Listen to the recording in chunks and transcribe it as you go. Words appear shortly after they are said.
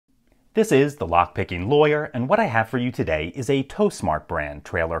This is the Lockpicking Lawyer, and what I have for you today is a TowSmart brand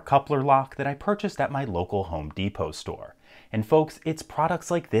trailer coupler lock that I purchased at my local Home Depot store. And folks, it's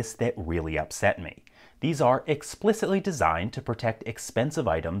products like this that really upset me. These are explicitly designed to protect expensive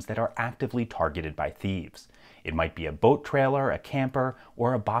items that are actively targeted by thieves. It might be a boat trailer, a camper,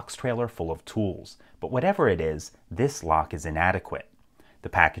 or a box trailer full of tools. But whatever it is, this lock is inadequate. The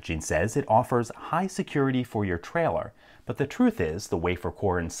packaging says it offers high security for your trailer, but the truth is the wafer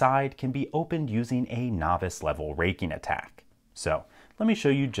core inside can be opened using a novice-level raking attack. So let me show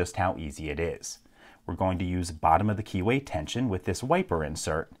you just how easy it is. We're going to use bottom of the keyway tension with this wiper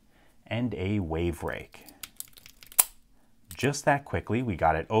insert and a wave rake. Just that quickly, we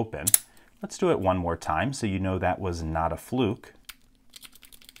got it open. Let's do it one more time so you know that was not a fluke.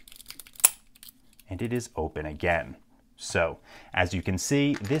 And it is open again. So, as you can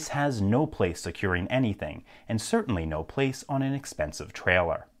see, this has no place securing anything, and certainly no place on an expensive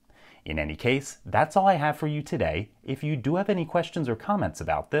trailer. In any case, that's all I have for you today. If you do have any questions or comments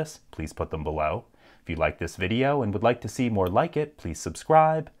about this, please put them below. If you like this video and would like to see more like it, please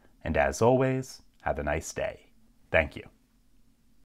subscribe. And as always, have a nice day. Thank you.